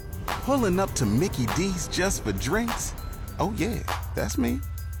Pulling up to Mickey D's just for drinks? Oh yeah, that's me.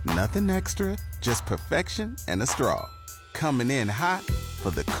 Nothing extra, just perfection and a straw. Coming in hot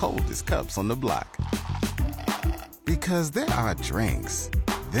for the coldest cups on the block. Because there are drinks.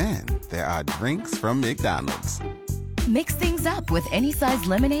 Then there are drinks from McDonald's. Mix things up with any size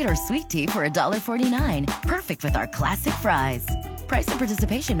lemonade or sweet tea for $1.49. Perfect with our classic fries. Price and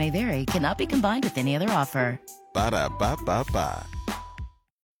participation may vary. Cannot be combined with any other offer. Ba-da-ba-ba-ba.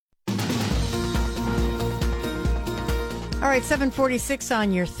 All right, 7:46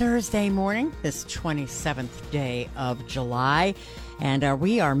 on your Thursday morning, this 27th day of July. And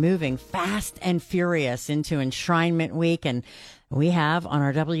we are moving fast and furious into Enshrinement Week. And we have on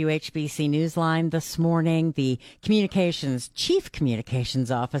our WHBC Newsline this morning the Chief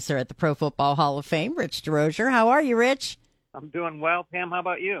Communications Officer at the Pro Football Hall of Fame, Rich Desrosiers. How are you, Rich? I'm doing well, Pam. How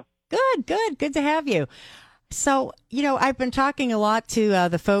about you? Good to have you. So, I've been talking a lot to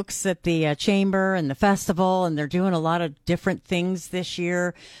the folks at the chamber and the festival, and they're doing a lot of different things this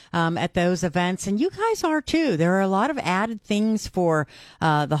year at those events. And you guys are, too. There are a lot of added things for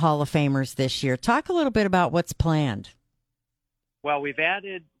the Hall of Famers this year. Talk a little bit about what's planned. Well, we've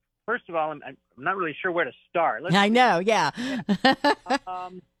added, first of all, I'm not really sure where to start. I know, yeah.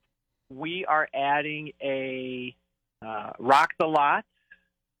 We are adding a Rock the Lot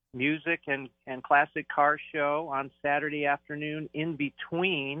music and classic car show on Saturday afternoon in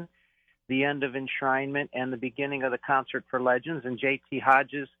between the end of Enshrinement and the beginning of the Concert for Legends. And J.T.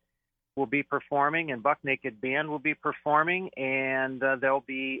 Hodges will be performing, and Buck Naked Band will be performing, and there'll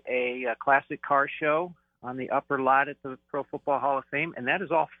be a classic car show on the upper lot at the Pro Football Hall of Fame, and that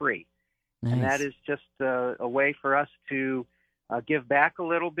is all free. Nice. And that is just a way for us to give back a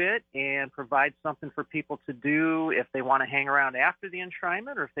little bit and provide something for people to do if they want to hang around after the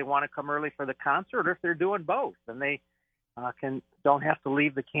enshrinement, or if they want to come early for the concert, or if they're doing both and they don't have to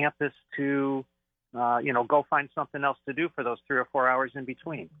leave the campus to go find something else to do for those 3 or 4 hours in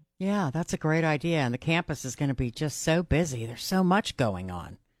between. Yeah, that's a great idea. And the campus is going to be just so busy. There's so much going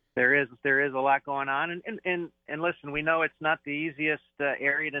on. There is a lot going on, and listen, we know it's not the easiest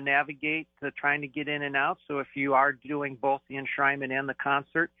area to navigate trying to get in and out. So if you are doing both the enshrinement and the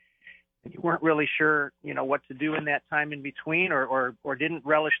concert, and you weren't really sure, what to do in that time in between, or didn't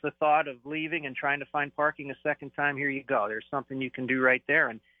relish the thought of leaving and trying to find parking a second time, here you go. There's something you can do right there,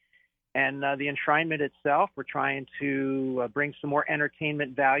 and the enshrinement itself, we're trying to bring some more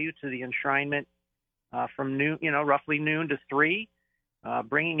entertainment value to the enshrinement from noon, roughly noon to 3.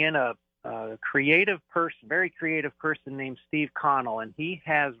 Bringing in a very creative person named Steve Connell, and he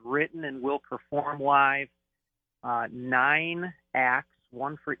has written and will perform live 9 acts,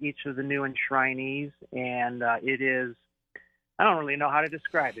 one for each of the new enshrinees, and it is, I don't really know how to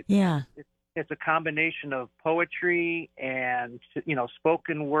describe it. Yeah. It's a combination of poetry and,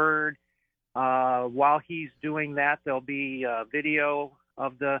 spoken word. While he's doing that, there'll be a video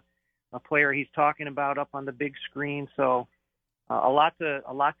of the player he's talking about up on the big screen, so a lot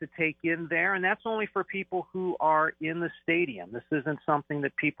to take in there, and that's only for people who are in the stadium. This isn't something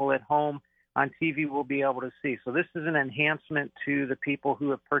that people at home on TV will be able to see. So this is an enhancement to the people who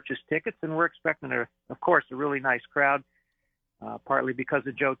have purchased tickets, and we're expecting, of course, a really nice crowd, partly because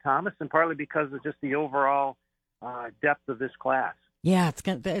of Joe Thomas and partly because of just the overall depth of this class. Yeah, it's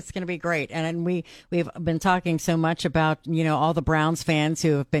gonna be great, and we've been talking so much about all the Browns fans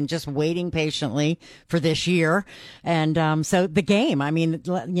who have been just waiting patiently for this year, and so the game. I mean,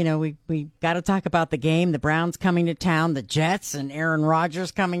 we got to talk about the game. The Browns coming to town, the Jets and Aaron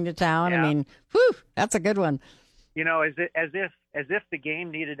Rodgers coming to town. Yeah. I mean, whew, that's a good one. As if the game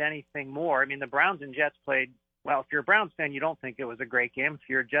needed anything more. I mean, the Browns and Jets played well. If you're a Browns fan, you don't think it was a great game. If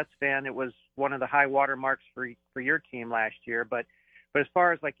you're a Jets fan, it was one of the high water marks for your team last year, But as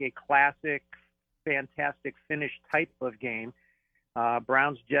far as like a classic, fantastic finish type of game,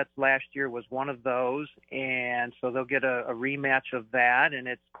 Browns-Jets last year was one of those, and so they'll get a rematch of that. And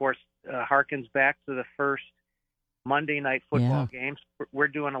it, of course, harkens back to the first Monday night football games. We're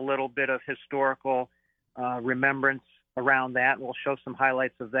doing a little bit of historical remembrance around that. We'll show some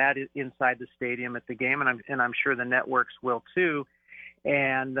highlights of that inside the stadium at the game, and I'm sure the networks will too.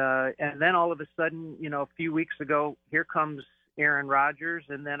 And then all of a sudden, a few weeks ago, here comes Aaron Rodgers,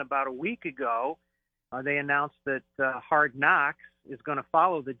 and then about a week ago, they announced that Hard Knocks is going to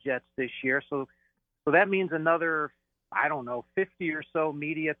follow the Jets this year. So that means another, 50 or so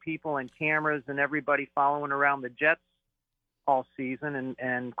media people and cameras and everybody following around the Jets all season.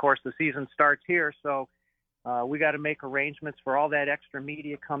 And of course, the season starts here. So we got to make arrangements for all that extra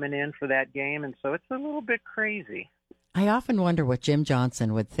media coming in for that game. And so it's a little bit crazy. I often wonder what Jim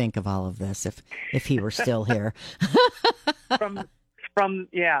Johnson would think of all of this if he were still here. from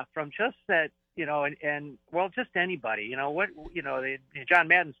just that, and well, just anybody, John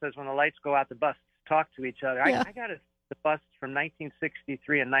Madden says when the lights go out, the busts talk to each other. Yeah. I got the busts from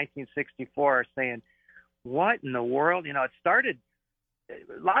 1963 and 1964 saying, what in the world? It started,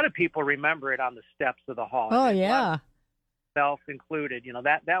 a lot of people remember it on the steps of the hall. Oh, yeah. Self included,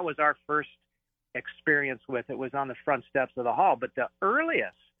 that was our first experience with it, was on the front steps of the hall. But the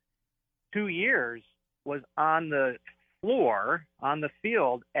earliest 2 years was on the floor, on the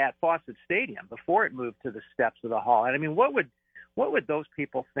field at Fawcett Stadium before it moved to the steps of the hall. And I mean, what would those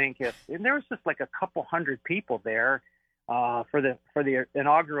people think if, and there was just like a couple hundred people there for the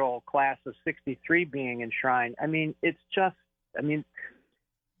inaugural class of 63 being enshrined. I mean, it's just,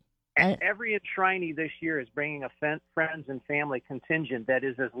 every enshrinee this year is bringing a friends and family contingent that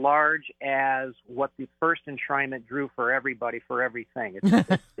is as large as what the first enshrinement drew for everybody, for everything.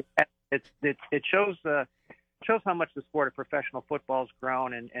 It shows how much the sport of professional football has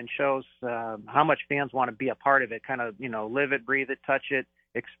grown, and shows how much fans want to be a part of it, kind of, live it, breathe it, touch it,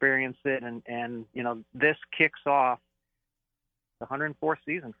 experience it. And this kicks off the 104th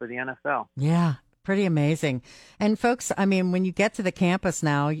season for the NFL. Yeah. Pretty amazing. And folks, I mean, when you get to the campus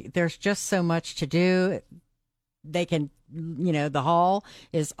now, there's just so much to do. They can, the hall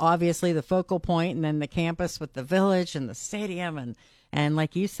is obviously the focal point, and then the campus with the village and the stadium, and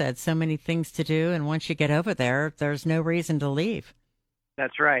like you said, so many things to do. And once you get over there, there's no reason to leave.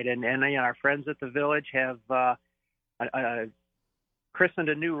 That's right. And our friends at the village have christened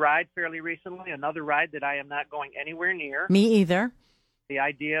a new ride fairly recently, another ride that I am not going anywhere near. Me either. The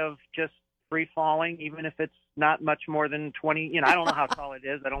idea of just free falling, even if it's not much more than 20, I don't know how tall it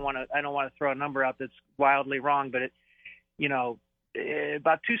is. I don't want to throw a number out that's wildly wrong, but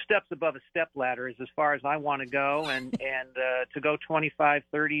about 2 steps above a step ladder is as far as I want to go. And to go 25,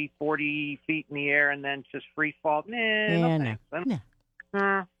 30, 40 feet in the air and then just free fall. No.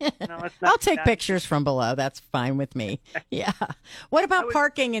 I'll take pictures from below. That's fine with me. Yeah. What about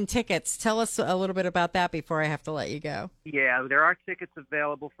parking and tickets? Tell us a little bit about that before I have to let you go. Yeah, there are tickets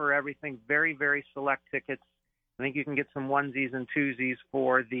available for everything. Very, very select tickets. I think you can get some onesies and twosies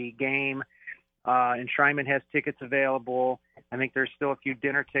for the game. Enshrinement has tickets available. I think there's still a few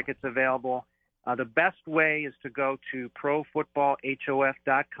dinner tickets available. The best way is to go to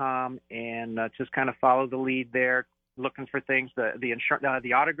profootballhof.com and just kind of follow the lead there, looking for things.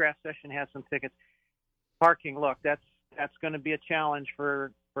 The autograph session has some tickets. Parking, look, that's going to be a challenge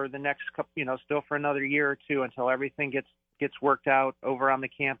for the next couple, still for another year or two until everything gets worked out over on the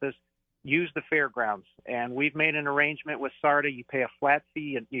campus. Use the fairgrounds, and we've made an arrangement with SARTA. You pay a flat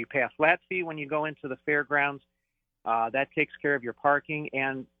fee, and you pay a flat fee when you go into the fairgrounds. That takes care of your parking,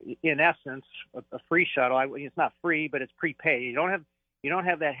 and in essence, a free shuttle. It's not free, but it's prepaid. You don't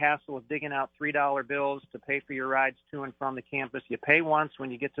have that hassle of digging out $3 bills to pay for your rides to and from the campus. You pay once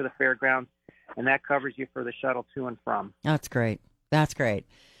when you get to the fairgrounds, and that covers you for the shuttle to and from. That's great. That's great.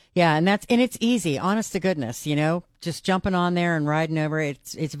 Yeah, and it's easy, honest to goodness, just jumping on there and riding over.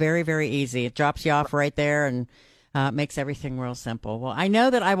 It's very, very easy. It drops you off right there and makes everything real simple. Well, I know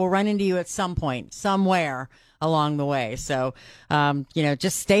that I will run into you at some point, somewhere along the way. So,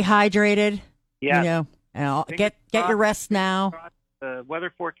 just stay hydrated. Yeah. And get your rest now. The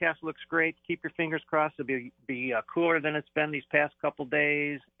weather forecast looks great. Keep your fingers crossed. It'll be cooler than it's been these past couple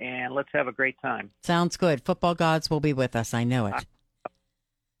days, and let's have a great time. Sounds good. Football gods will be with us. I know it.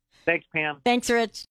 Thanks, Pam. Thanks, Rich.